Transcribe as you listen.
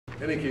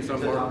In any case,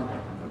 I'm Mark.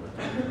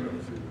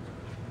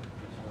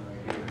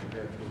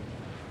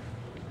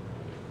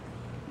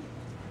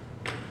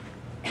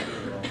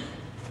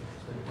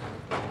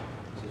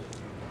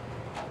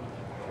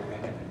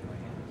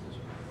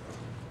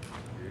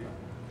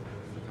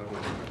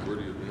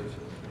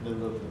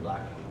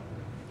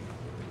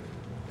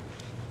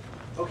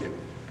 Okay,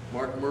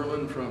 Mark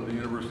MERLIN from the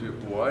University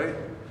of Hawaii,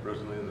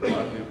 presently in the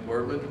Botany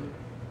department,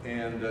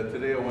 and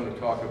today I want to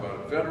talk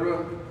about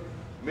Ephedra,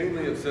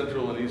 mainly in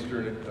Central and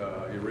Eastern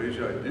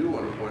Eurasia. I do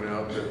want to point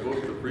out that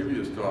both the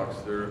previous talks,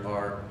 there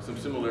are some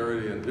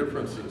similarity and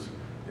differences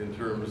in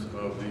terms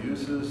of the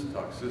uses,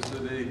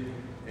 toxicity,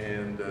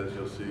 and as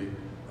you'll see,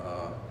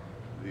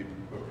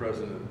 the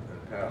present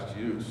and past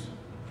use.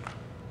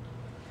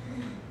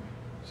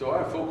 So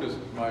I focused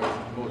my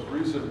most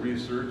recent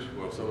research,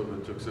 well, some of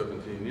it took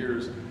 17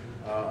 years,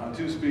 on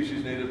two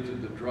species native to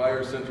the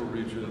drier central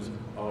regions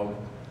of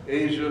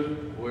Asia,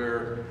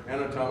 where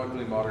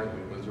anatomically modern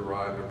humans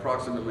arrived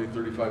approximately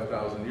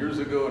 35,000 years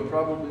ago and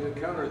probably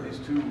encountered these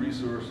two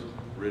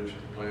resource-rich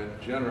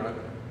plant genera.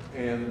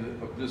 And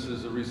this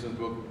is a recent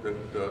book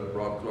that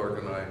Rob Clark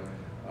and I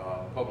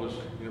published,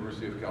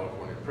 University of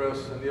California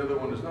Press, and the other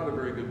one is not a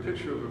very good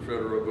picture of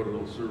Ephedra, but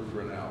it'll serve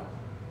for now.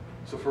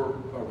 So for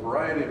a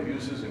variety of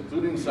uses,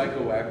 including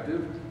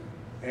psychoactive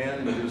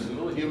and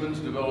medicinal, humans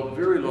developed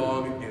very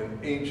long and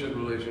ancient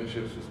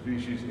relationships with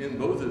species in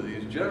both of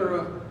these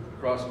genera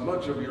across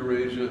much of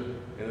Eurasia,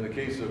 and in the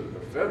case of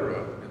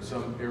Ephedra, in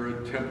some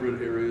arid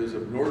temperate areas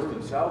of North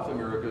and South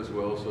America as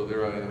well. So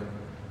there I am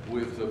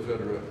with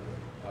Ephedra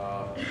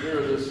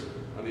viridis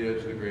on the edge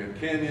of the Grand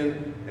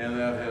Canyon, and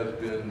that has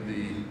been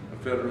the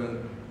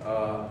ephedrine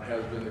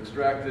has been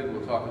extracted.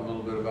 We'll talk a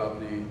little bit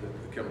about the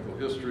chemical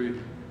history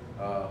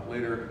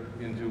later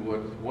into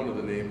what one of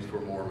the names for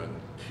Mormon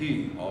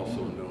tea,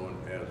 also known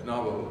as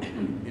Navajo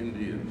tea,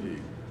 Indian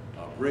tea,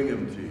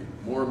 Brigham tea,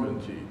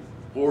 Mormon tea,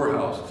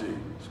 whorehouse tea,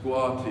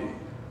 squaw tea,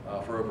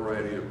 for a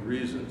variety of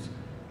reasons.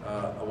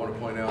 I want to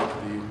point out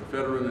the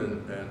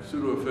ephedrine and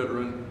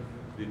pseudoephedrine,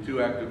 the two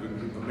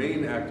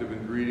main active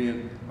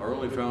ingredient, are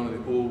only found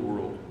in the Old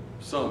World,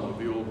 some of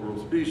the Old World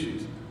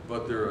species,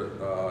 but they're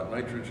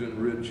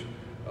nitrogen-rich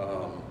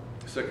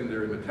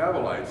secondary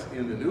metabolites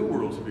in the New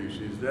World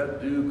species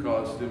that do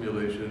cause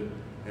stimulation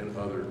and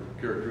other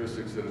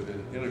characteristics that have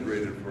been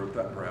integrated for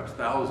perhaps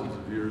thousands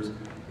of years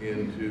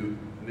into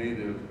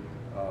native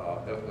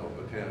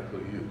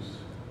ethnobotanical use.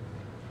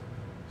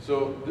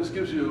 So this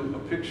gives you a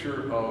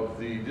picture of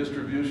the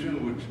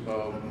distribution, which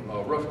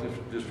rough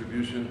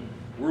distribution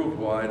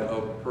worldwide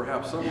of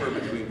perhaps somewhere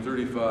between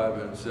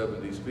 35 and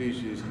 70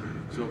 species.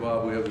 So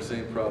Bob, we have the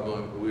same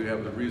problem. We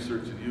have the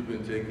research that you've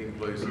been taking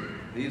place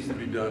needs to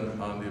be done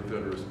on the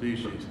Ephedra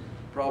species.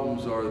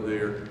 Problems are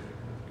there's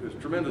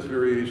tremendous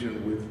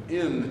variation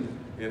within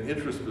an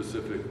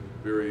intraspecific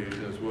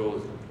variation as well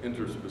as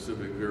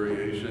interspecific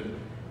variation.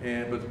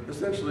 But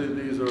essentially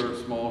these are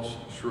small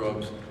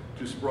shrubs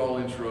to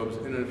sprawling shrubs,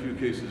 and in a few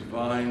cases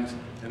vines,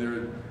 and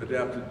they're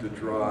adapted to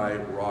dry,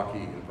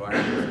 rocky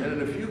environments,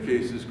 and in a few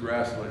cases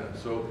grassland.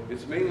 So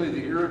it's mainly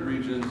the arid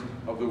regions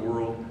of the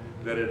world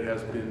that it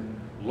has been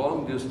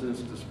long distance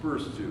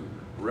dispersed to,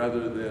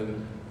 rather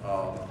than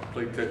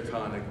plate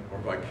tectonic or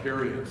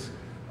vicariance.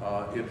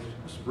 It's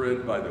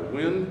spread by the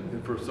wind,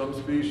 and for some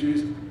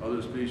species,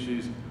 other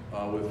species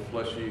with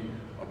fleshy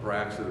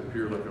bracts that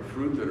appear like a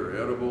fruit that are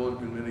edible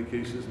in many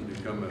cases and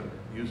become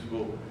a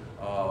useful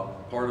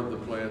part of the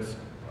plant's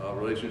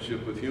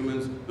relationship with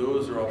humans.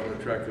 Those are often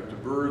attractive to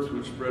birds,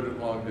 which spread at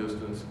long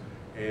distance,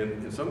 and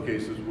in some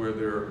cases where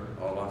there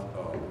are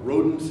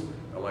rodents,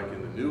 like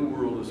in the New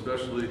World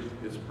especially,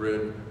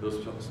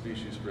 those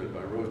species spread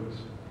by rodents.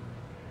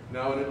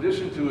 Now, in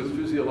addition to its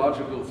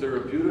physiological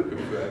therapeutic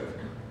effect,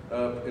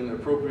 in an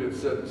appropriate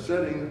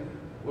setting,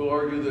 we'll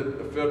argue that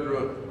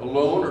Ephedra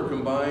alone or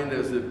combined,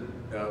 as it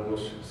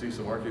we'll see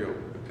some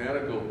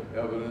archaeobotanical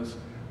evidence,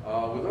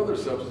 with other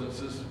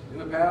substances in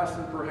the past,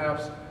 and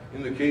perhaps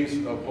in the case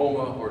of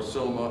haoma or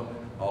soma,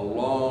 a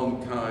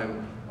long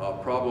time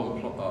problem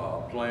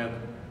plant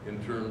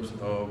in terms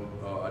of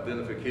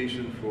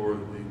identification for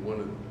one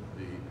of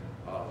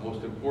the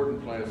most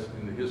important plants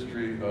in the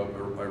history of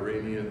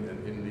Iranian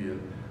and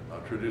Indian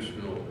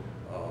traditional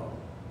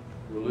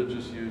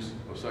religious use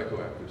of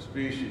psychoactive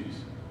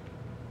species.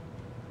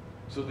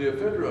 So the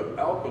Ephedra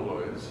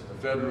alkaloids,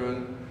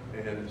 ephedrine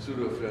and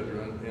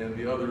pseudoephedrine, and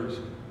the others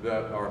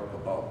that are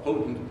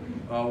potent,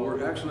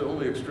 were actually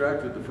only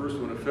extracted, the first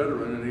one,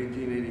 ephedrine, in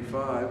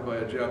 1885 by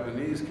a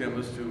Japanese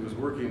chemist who was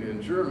working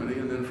in Germany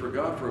and then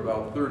forgot for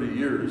about 30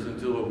 years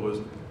until it was,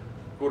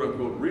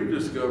 quote-unquote,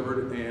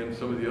 rediscovered, and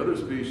some of the other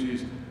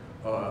species,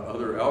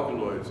 other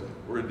alkaloids,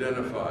 were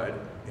identified.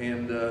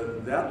 And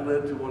that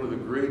led to one of the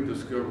great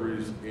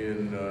discoveries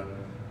in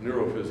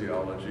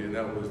neurophysiology, and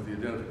that was the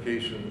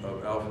identification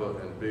of alpha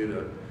and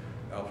beta,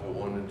 alpha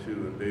 1 and 2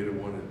 and beta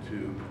 1 and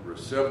 2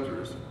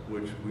 receptors,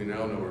 which we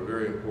now know are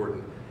very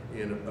important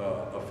in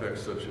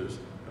effects such as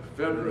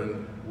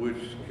ephedrine,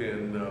 which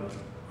can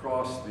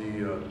cross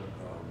the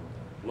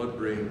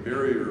blood-brain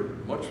barrier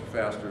much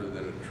faster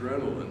than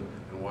adrenaline.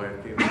 And and why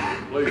it came to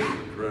replace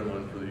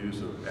adrenaline for the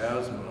use of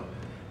asthma.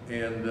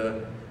 And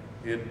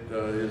it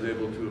is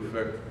able to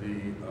affect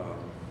the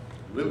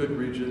limbic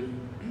region,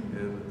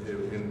 and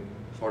in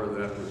part of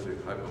that with the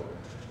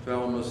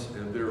hypothalamus,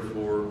 and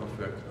therefore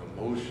affect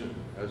emotion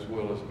as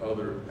well as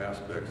other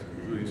aspects,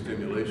 including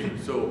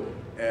stimulation. So,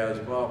 as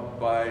Bob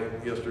By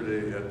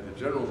yesterday at the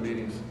general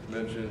meetings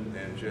mentioned,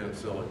 and Jan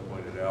Selleck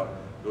pointed out,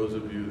 those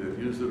of you that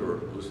use it or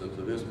listen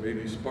to this,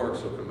 maybe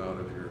sparks will come out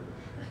of your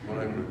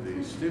mind with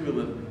the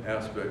stimulant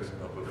aspects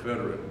of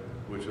ephedra,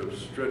 which have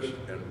stretched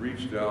and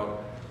reached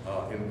out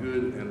in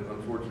good and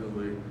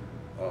unfortunately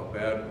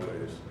bad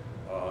ways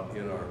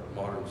in our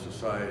modern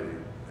society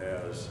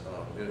as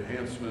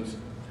enhancements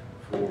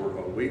for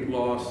weight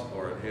loss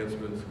or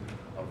enhancements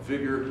of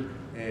vigor.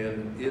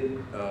 And it,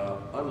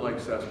 unlike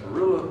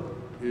sarsaparilla,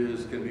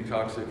 can be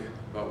toxic,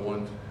 about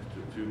 1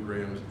 to 2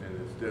 grams, and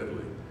it's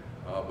deadly.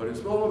 But in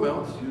small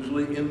amounts,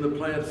 usually in the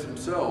plants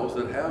themselves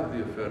that have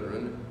the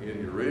ephedrine in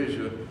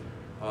Eurasia,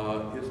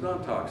 it's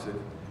not toxic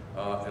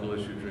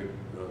unless you drink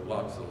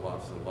lots and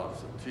lots and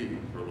lots of tea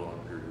for long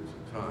periods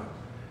of time.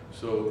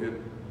 So it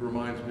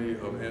reminds me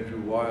of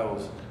Andrew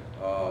Weil's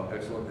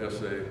excellent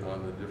essay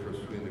on the difference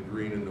between the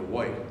green and the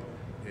white,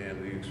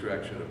 and the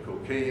extraction of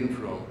cocaine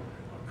from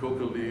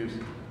coca leaves,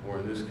 or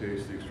in this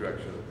case, the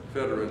extraction of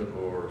ephedrine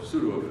or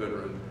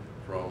pseudoephedrine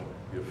from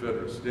the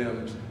ephedra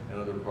stems and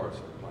other parts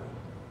of the plant.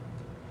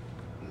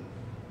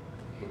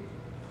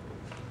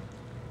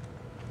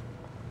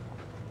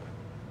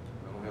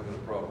 I don't have any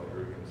problem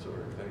here again,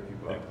 sorry. Thank you,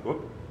 Bob.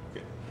 Whoop.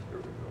 Okay. There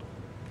we go.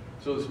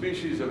 So the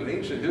species have an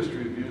ancient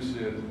history of use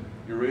in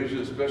Eurasia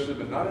especially,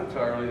 but not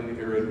entirely in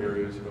the arid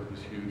areas of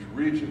this huge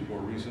region. More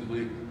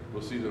recently,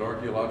 we'll see that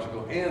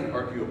archaeological and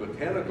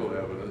archaeobotanical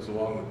evidence,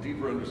 along with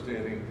deeper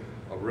understanding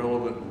of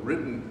relevant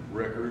written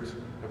records,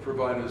 have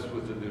provided us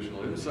with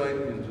additional insight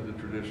into the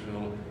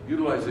traditional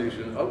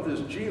utilization of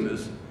this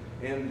genus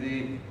and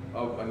the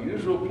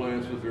unusual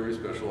plants with very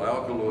special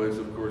alkaloids.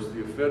 Of course,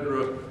 the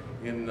ephedra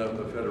in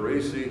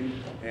Ephederaceae,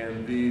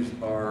 and these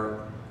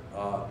are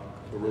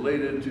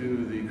related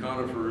to the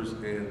conifers,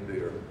 and they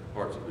are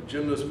parts of the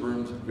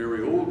gymnosperms,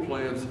 very old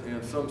plants,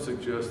 and some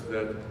suggest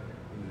that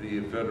the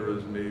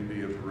ephedras may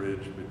be a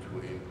bridge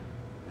between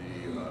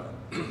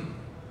the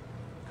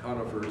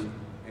conifers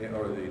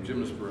or the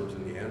gymnosperms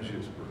and the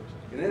angiosperms.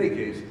 In any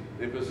case,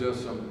 they possess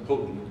some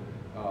potent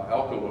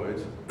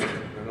alkaloids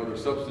and other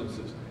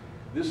substances.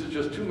 This is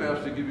just 2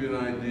 maps to give you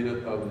an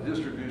idea of the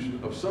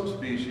distribution of some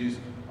species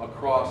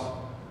across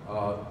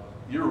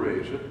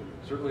Eurasia,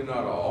 certainly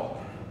not all.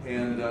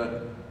 And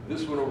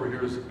this one over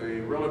here is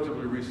a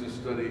relatively recent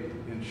study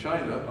in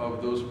China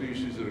of those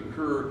species that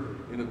occur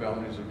in the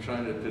boundaries of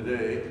China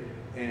today.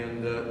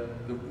 And the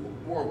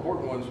more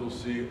important ones we'll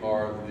see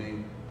are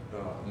the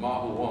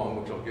Ma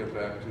Huang, which I'll get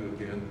back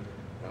to again.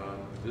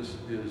 This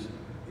is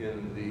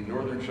in the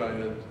northern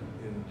China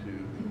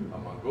into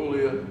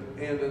Mongolia,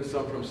 and then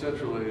some from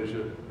Central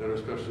Asia that are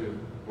especially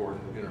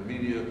important,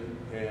 Intermedia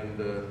and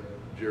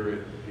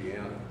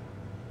Gerardiana.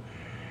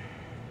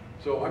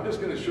 So I'm just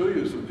going to show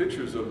you some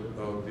pictures of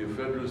the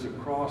ephedras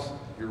across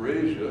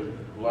Eurasia,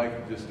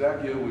 like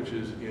Distachia, which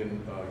is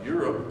in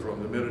Europe,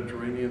 from the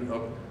Mediterranean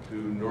up to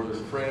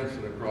northern France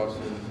and across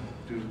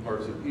into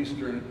parts of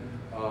eastern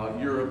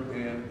Europe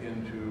and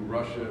into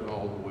Russia and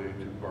all the way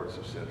to parts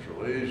of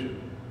Central Asia.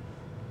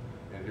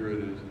 And here it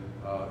is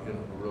in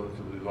a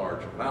relatively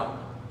large amount.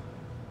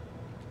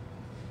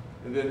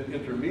 And then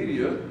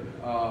Intermedia,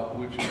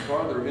 which is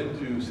farther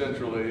into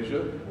Central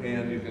Asia,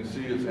 and you can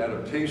see its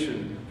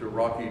adaptation to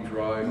rocky,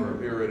 dry,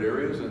 or arid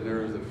areas. And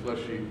there is the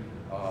fleshy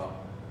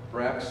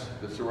bracts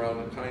that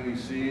surround a tiny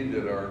seed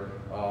that are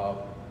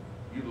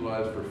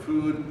utilized for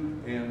food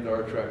and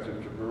are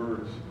attractive to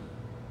birds.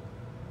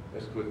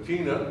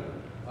 Esquitina,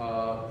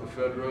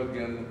 ephedra,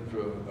 again,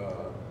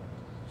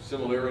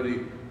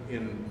 similarity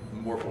in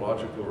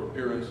morphological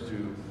appearance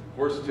to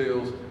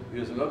horsetails,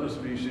 is another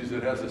species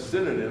that has a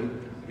synonym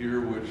here,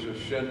 which is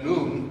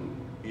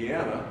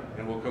Shenun-iana,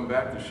 and we'll come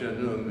back to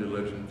Shenun, the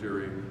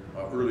legendary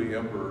early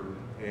emperor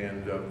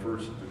and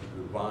first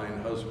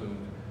divine husband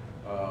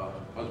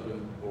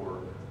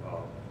or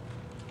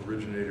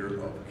originator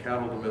of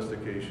cattle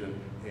domestication,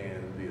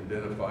 and the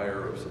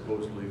identifier of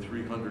supposedly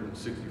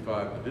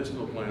 365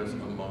 medicinal plants,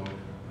 among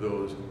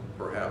those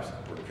perhaps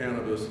were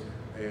cannabis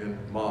and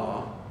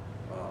Ma-si,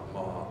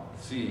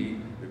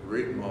 the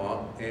great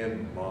Ma,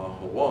 and Ma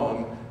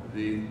Huang,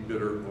 the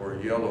bitter or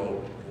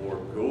yellow or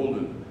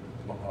golden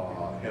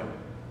hemp,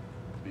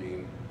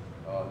 being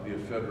the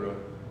ephedra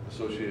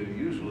associated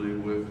usually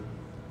with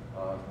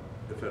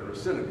Ephedra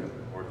sinica,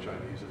 or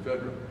Chinese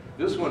ephedra.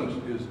 This one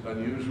is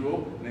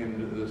unusual,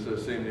 named the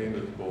same name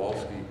as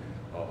Kowalski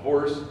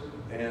horse,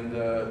 and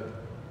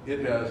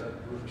it has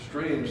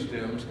strange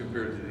stems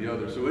compared to the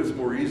others, so it's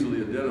more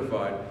easily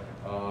identified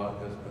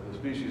at the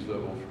species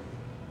level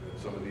than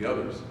some of the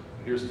others.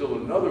 Here's still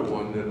another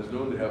one that is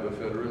known to have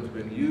ephedra and has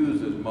been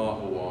used as Ma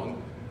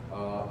Huang.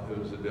 It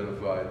was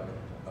identified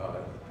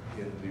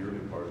in the early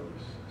part of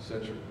this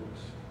century.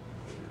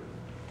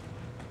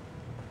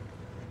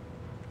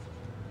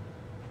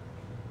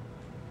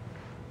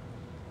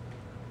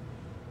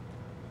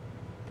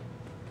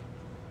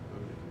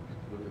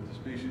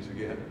 species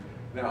again.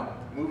 Now,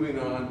 moving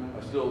on,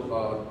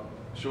 still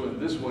showing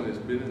this one has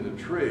been in the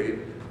trade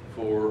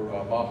for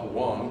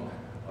Mapawang,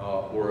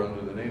 or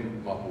under the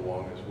name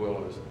Mapawang, as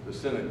well as the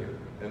Seneca.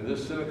 And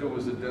this Seneca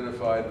was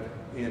identified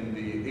in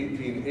the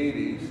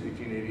 1880s,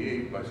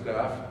 1888, by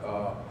staff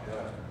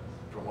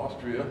from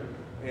Austria.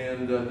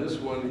 And this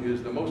one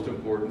is the most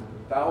important.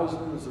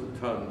 Thousands of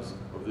tons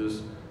of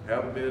this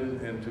have been,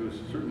 and to a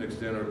certain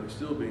extent are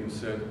still being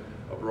sent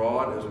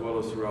abroad as well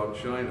as throughout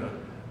China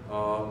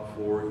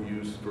for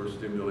use for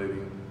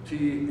stimulating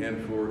tea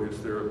and for its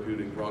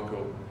therapeutic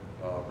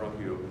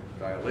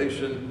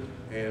bronchodilation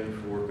and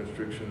for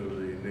constriction of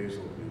the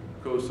nasal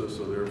mucosa,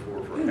 so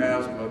therefore for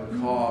asthma,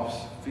 coughs,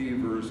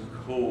 fevers,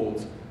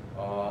 colds,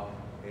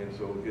 and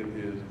so it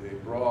is a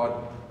broad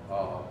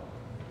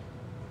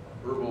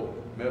herbal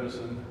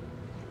medicine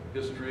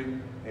history,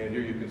 and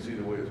here you can see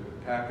the way it's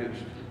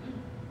packaged.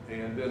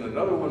 And then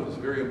another one that's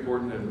very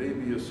important and may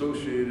be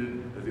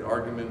associated with the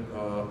argument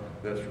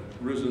that's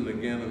risen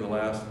again in the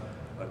last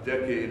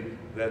decade,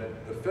 that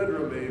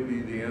Ephedra may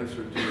be the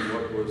answer to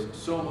what was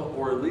soma,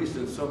 or at least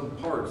in some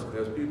parts,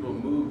 as people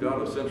moved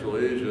out of Central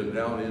Asia and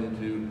down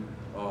into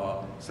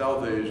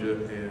South Asia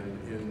and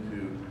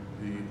into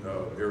the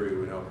area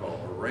we now call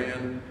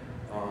Iran,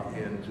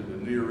 and to the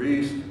Near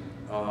East,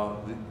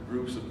 the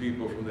groups of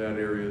people from that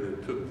area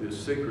that took this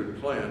sacred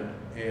plant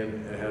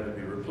and it had to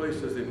be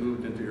replaced as they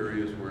moved into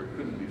areas where it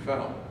couldn't be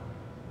found.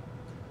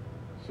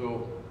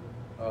 So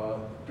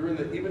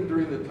even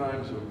during the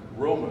times of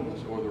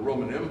Romans, or the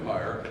Roman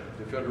Empire,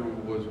 Ephedra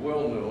was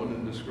well known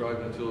and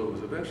described until it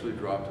was eventually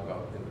dropped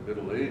about in the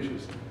Middle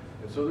Ages.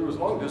 And so there was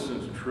long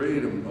distance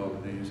trade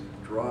of these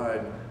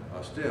dried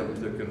stems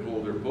that can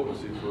hold their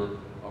potency for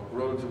a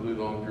relatively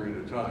long period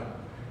of time.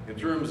 In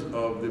terms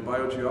of the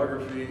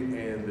biogeography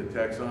and the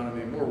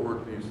taxonomy, more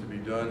work needs to be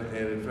done,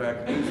 and in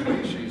fact, new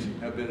species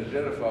have been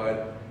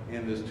identified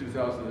in this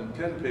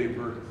 2010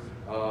 paper.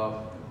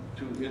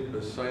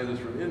 Two scientists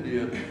from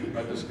India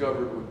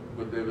discovered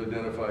what they've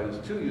identified as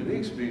 2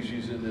 unique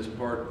species in this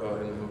part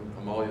in the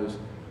Himalayas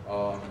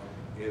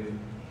in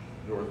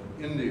North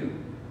India,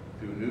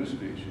 2 new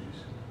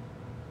species.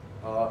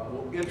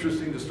 Well,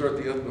 interesting to start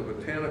the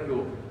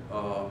ethnobotanical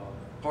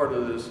part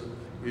of this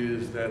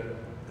is that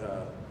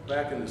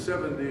back in the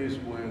 70s,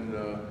 when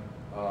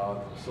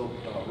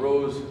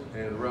Rose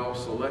and Ralph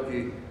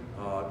Selecki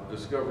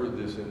discovered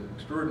this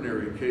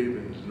extraordinary cave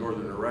in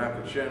northern Iraq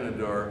at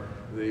Shanidar,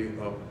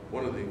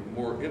 one of the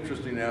more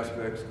interesting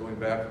aspects, going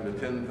back from the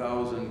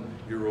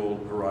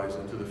 10,000-year-old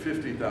horizon to the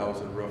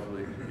 50,000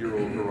 roughly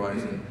year-old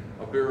horizon,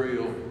 a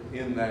burial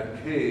in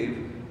that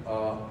cave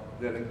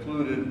that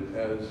included,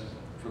 as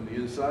from the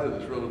inside of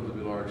this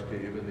relatively large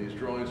cave, and these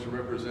drawings to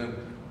represent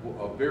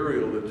a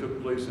burial that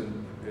took place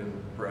in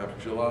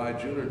perhaps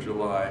June or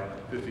July,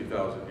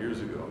 50,000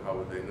 years ago. How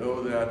would they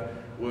know that?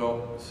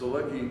 Well,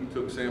 Selecki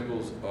took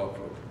samples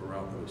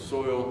around the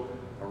soil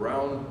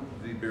around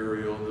the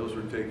burial, and those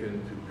were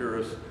taken to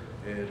Paris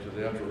and to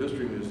the Natural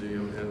History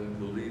Museum, and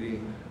the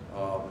leading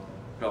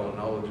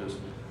palynologist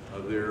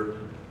there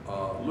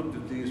looked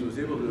at these, was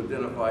able to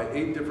identify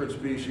 8 different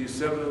species.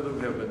 7 of them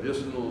have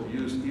medicinal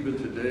use even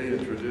today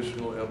in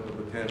traditional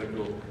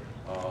ethnobotanical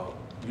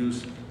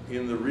use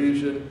in the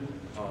region,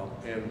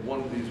 and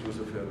one of these was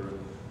Ephedra.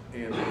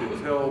 And they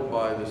could tell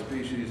by the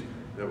species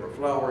that were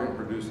flowering,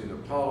 producing the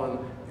pollen,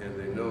 and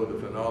they know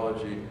the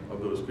phenology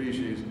of those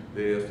species.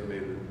 They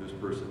estimated that this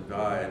person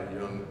died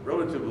young,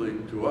 relatively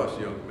to us,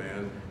 young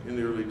man, in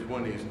the early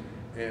 20s,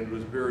 and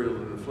was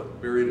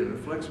buried in a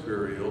flex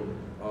burial,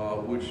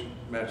 which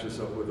matches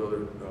up with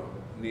other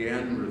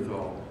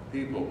Neanderthal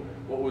people.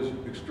 What was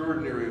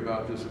extraordinary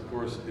about this, of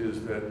course,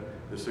 is that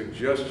the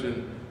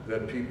suggestion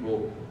that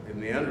people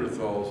in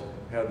Neanderthals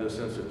had this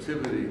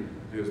sensitivity,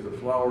 because the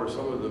flowers,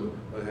 some of them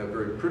have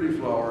very pretty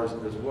flowers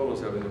as well as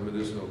having a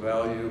medicinal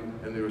value,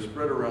 and they were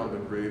spread around the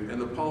grave,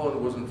 and the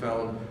pollen wasn't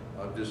found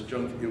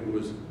disjunct, it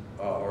was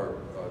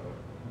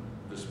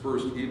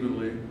dispersed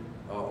evenly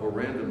or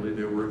randomly.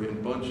 They were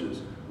in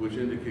bunches, which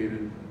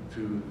indicated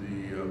to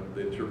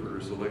the interpreter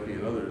Selecki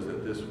and others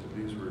that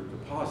these were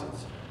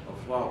deposits of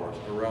flowers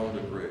around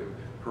the grave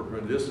for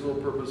medicinal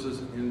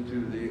purposes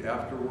into the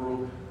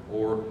afterworld,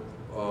 or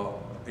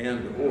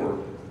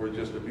for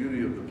just the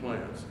beauty of the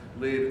plants,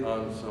 laid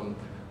on some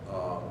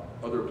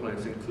other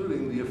plants,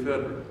 including the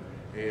Ephedra.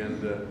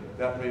 And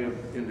that may have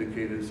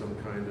indicated some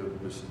kind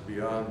of, this is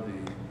beyond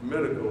the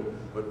medical,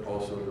 but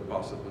also to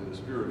possibly the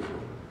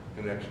spiritual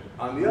connection.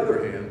 On the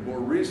other hand, more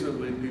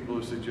recently, people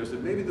have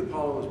suggested maybe the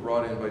pollen was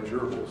brought in by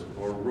gerbils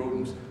or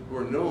rodents who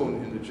are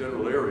known in the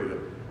general area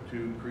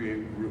to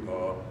create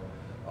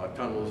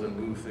tunnels and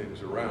move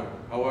things around.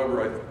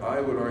 However, I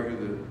would argue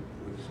that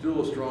it's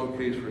still a strong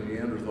case for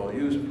Neanderthal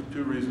use for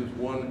 2 reasons.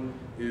 One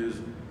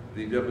is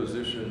the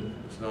deposition,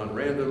 it's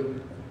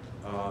non-random,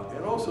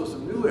 and also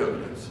some new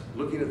evidence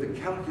looking at the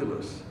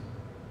calculus,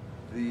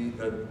 the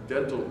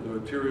dental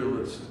material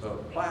that's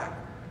plaque,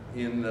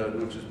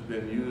 which has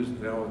been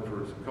used now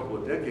for a couple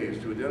of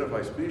decades to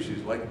identify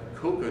species like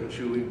coca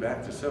chewing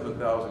back to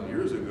 7,000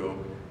 years ago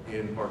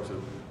in parts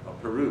of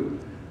Peru.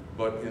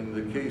 But in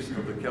the case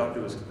of the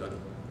calculus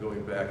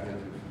going back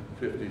into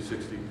 50,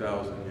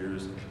 60,000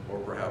 years, or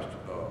perhaps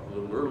a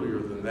little earlier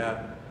than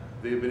that,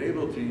 they've been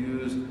able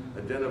to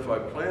identify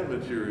plant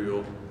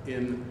material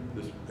in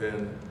this,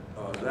 and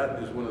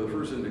that is one of the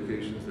first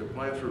indications that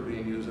plants were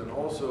being used, and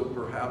also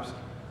perhaps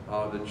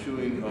the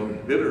chewing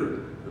of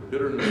the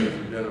bitterness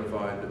is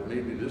identified, that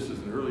maybe this is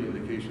an early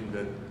indication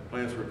that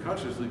plants were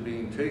consciously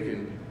being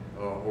taken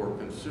or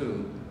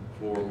consumed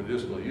for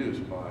medicinal use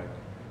by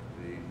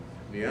the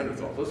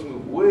Neanderthals. Let's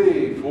move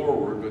way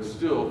forward, but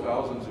still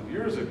thousands of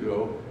years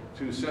ago,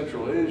 to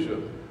Central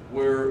Asia,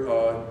 where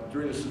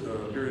during this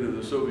period of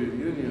the Soviet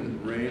Union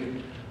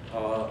reign,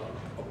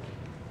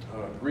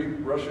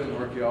 Greek-Russian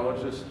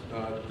archaeologists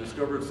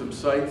discovered some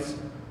sites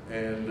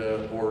and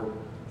or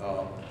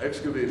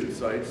excavated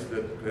sites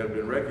that had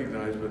been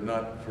recognized, but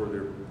not for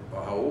their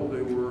how old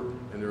they were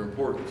and their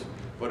importance.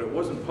 But it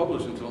wasn't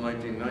published until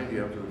 1990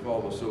 after the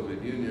fall of the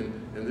Soviet Union,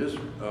 and this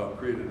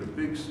created a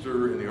big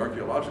stir in the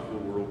archaeological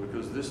world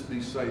because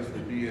these sites, the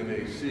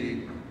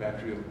BMAC,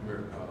 Bactria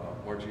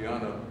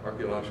Martiana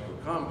Archaeological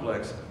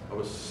Complex, of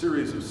a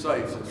series of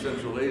sites in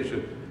Central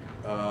Asia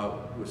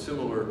with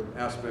similar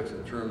aspects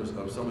in terms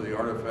of some of the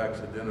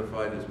artifacts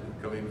identified as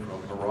coming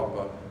from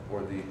Harappa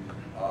or the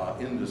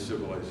Indus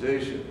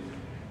civilization.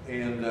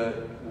 And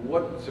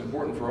what's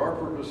important for our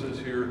purposes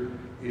here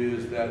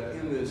is that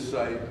in this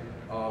site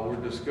were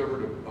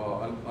discovered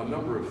a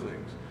number of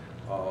things.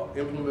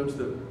 Implements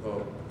that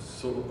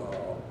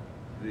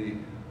the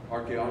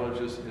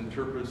archaeologist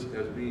interprets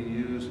as being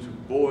used to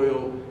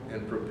boil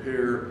and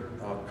prepare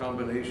a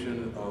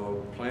combination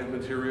of plant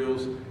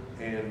materials,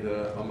 and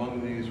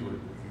among these were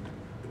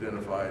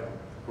identified,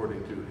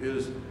 according to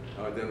his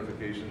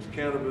identifications,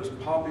 cannabis,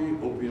 poppy,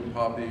 opium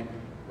poppy,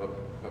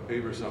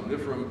 Papaver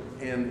somniferum,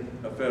 and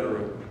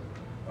ephedra,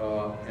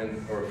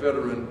 or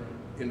ephedrine,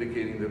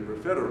 indicating that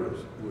ephedra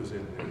was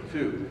in there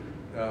too.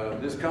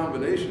 This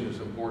combination is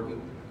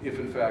important if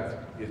in fact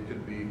it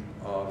could be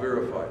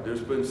verified.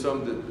 There's been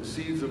some that the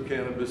seeds of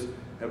cannabis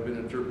have been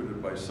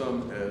interpreted by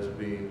some as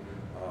being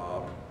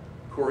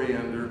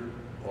coriander,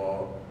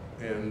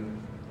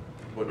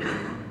 but the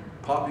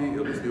poppy,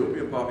 at least the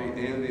opium poppy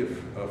and the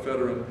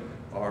ephedrine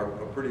are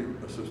pretty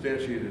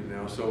substantiated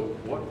now. So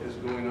what is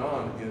going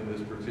on in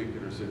this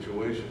particular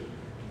situation?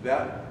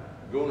 That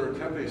Goner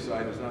Tepe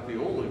site is not the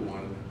only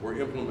one where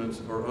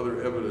implements or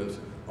other evidence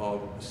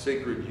of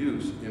sacred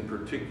use in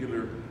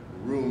particular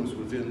rooms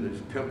within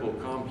these temple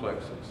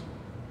complexes.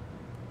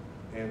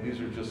 And these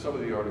are just some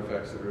of the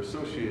artifacts that are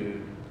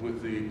associated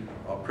with the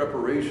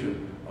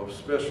preparation of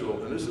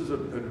special, and this is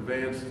an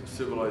advanced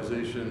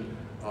civilization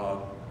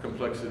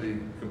complexity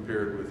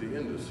compared with the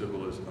Indus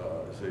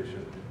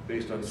civilization,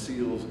 based on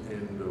seals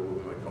and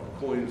what we might call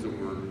coins that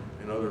were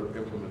and other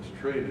implements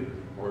traded,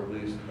 or at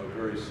least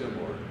very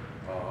similar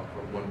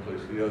from one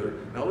place to the other.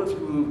 Now let's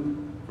move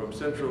from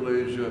Central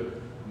Asia,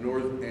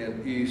 north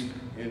and east,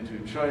 into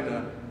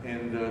China,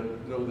 and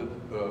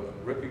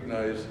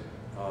recognize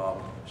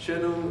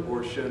Shenun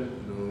or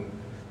Shenun,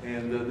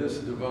 and this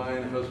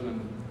divine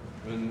husbandman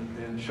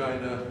in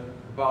China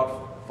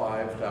about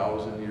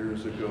 5,000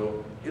 years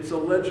ago. It's a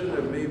legend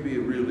and maybe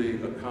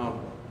really a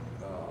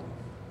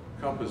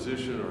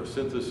composition or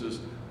synthesis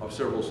of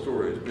several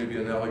stories, maybe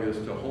analogous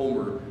to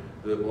Homer,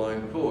 the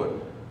blind poet,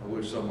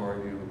 which some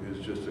argue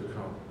is just a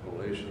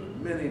compilation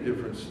of many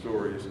different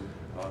stories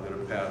that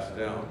are passed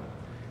down.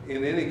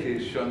 In any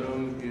case,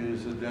 Shenun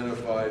is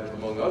identified,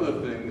 among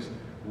other things,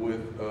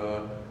 with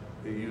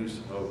the use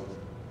of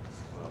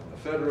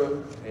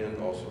ephedra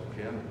and also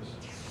cannabis.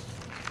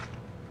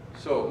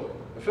 So,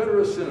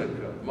 Ephedra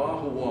sinica,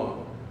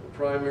 mahuang, the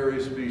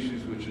primary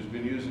species which has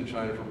been used in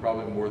China for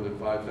probably more than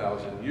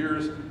 5,000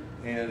 years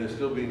and is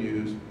still being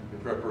used in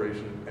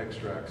preparation of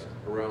extracts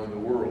around the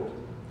world.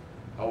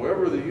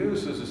 However, the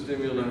use as a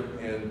stimulant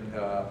and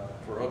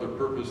for other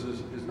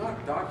purposes is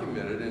not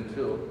documented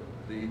until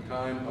the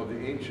time of the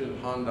ancient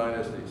Han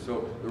Dynasty.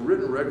 So the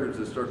written records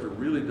that start to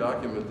really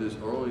document this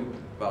are only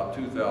about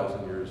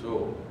 2,000 years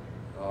old.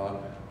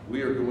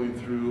 We are going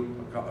through,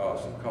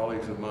 some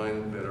colleagues of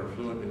mine that are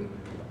fluent in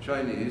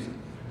Chinese,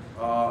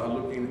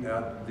 looking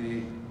at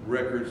the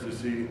records to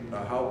see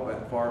how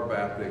far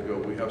back they go.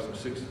 We have some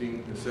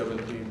 16th,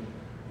 17th,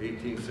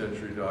 18th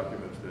century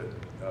documents that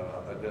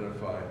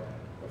identify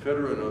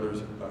Ephedra, and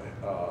others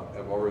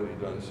have already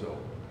done so.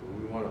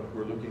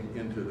 We're looking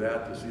into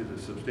that to see if it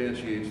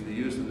substantiates the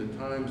use and the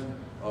times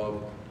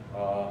of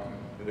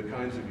and the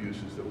kinds of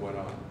uses that went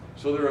on.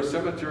 So there are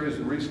cemeteries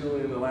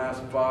recently in the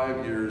last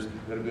 5 years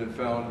that have been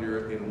found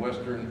here in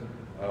western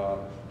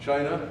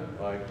China,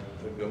 like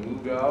the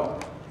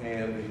Gamugao,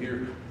 and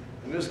here,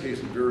 in this case,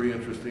 very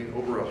interesting,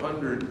 over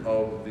 100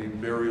 of the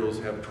burials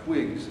have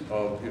twigs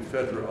of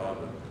Ephedra on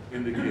them,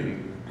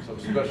 indicating some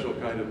special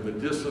kind of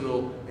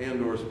medicinal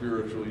and or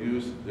spiritual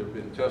use. They've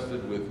been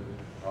tested with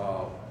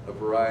a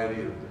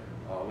variety of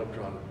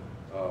electron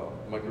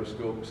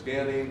microscope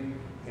scanning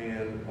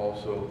and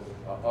also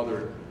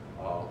other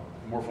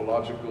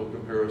morphological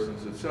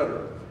comparisons,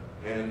 etc.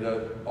 And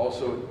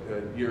also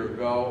at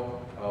Yergao,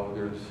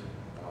 there's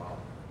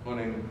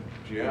Huning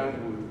Jiang,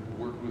 who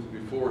we worked with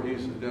before,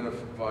 he's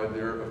identified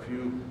there a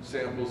few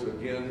samples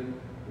again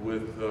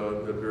with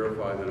that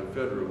verify that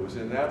Ephedra was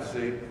in that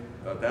site.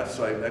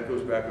 That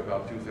goes back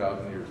about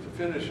 2,000 years. To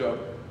finish up,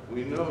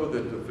 we know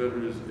that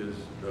Ephedra is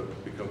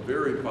become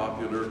very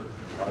popular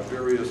on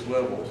various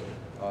levels.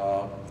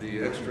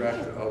 The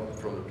extract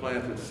from the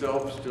plant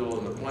itself, still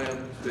in the plant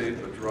state,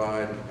 but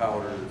dried and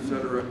powdered,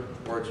 etc.,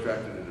 or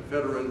extracted into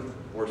ephedrine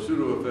or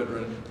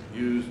pseudoephedrine,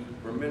 used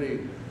for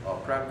many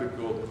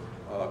practical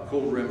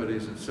cold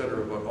remedies,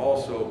 etc., but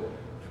also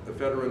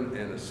ephedrine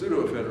and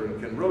pseudoephedrine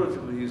can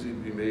relatively easily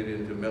be made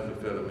into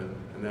methamphetamine,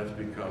 and that's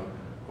become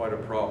quite a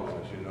problem,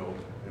 as you know,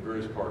 in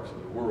various parts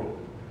of the world.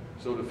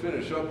 So to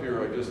finish up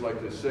here, I'd just like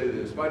to say that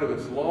in spite of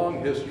its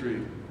long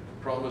history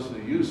promising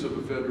the use of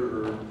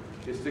ephedra herb,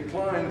 it's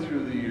declined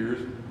through the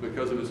years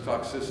because of its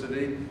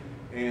toxicity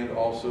and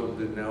also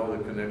now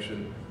the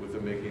connection with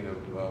the making of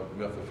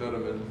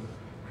methamphetamine,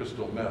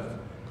 crystal meth.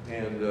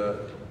 And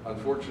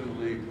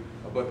unfortunately,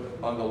 but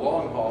on the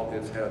long haul,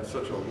 it's had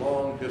such a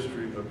long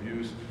history of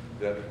use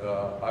that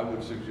I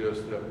would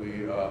suggest that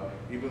we,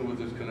 even with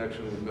this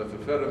connection with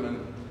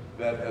methamphetamine,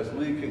 that as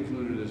Lee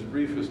concluded his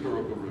brief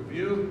historical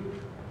review,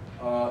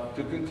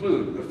 to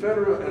conclude,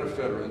 Ephedra and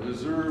ephedrine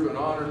deserve an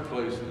honored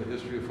place in the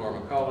history of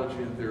pharmacology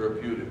and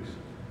therapeutics.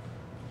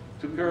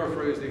 To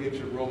paraphrase the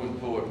ancient Roman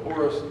poet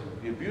Horace,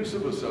 the abuse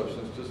of a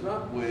substance does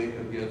not weigh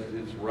against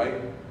its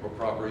right or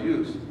proper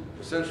use.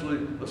 Essentially,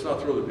 let's not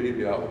throw the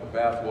baby out with the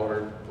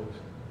bathwater.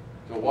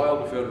 The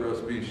wild Ephedra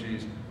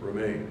species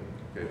remain.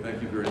 Okay,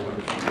 thank you very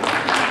much.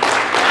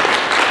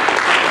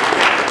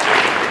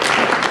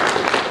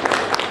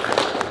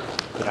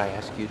 Could I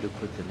ask you to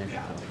put the next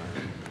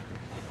one?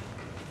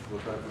 No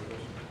time for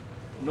questions?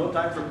 No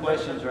time for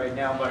questions right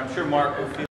now, but I'm sure Mark will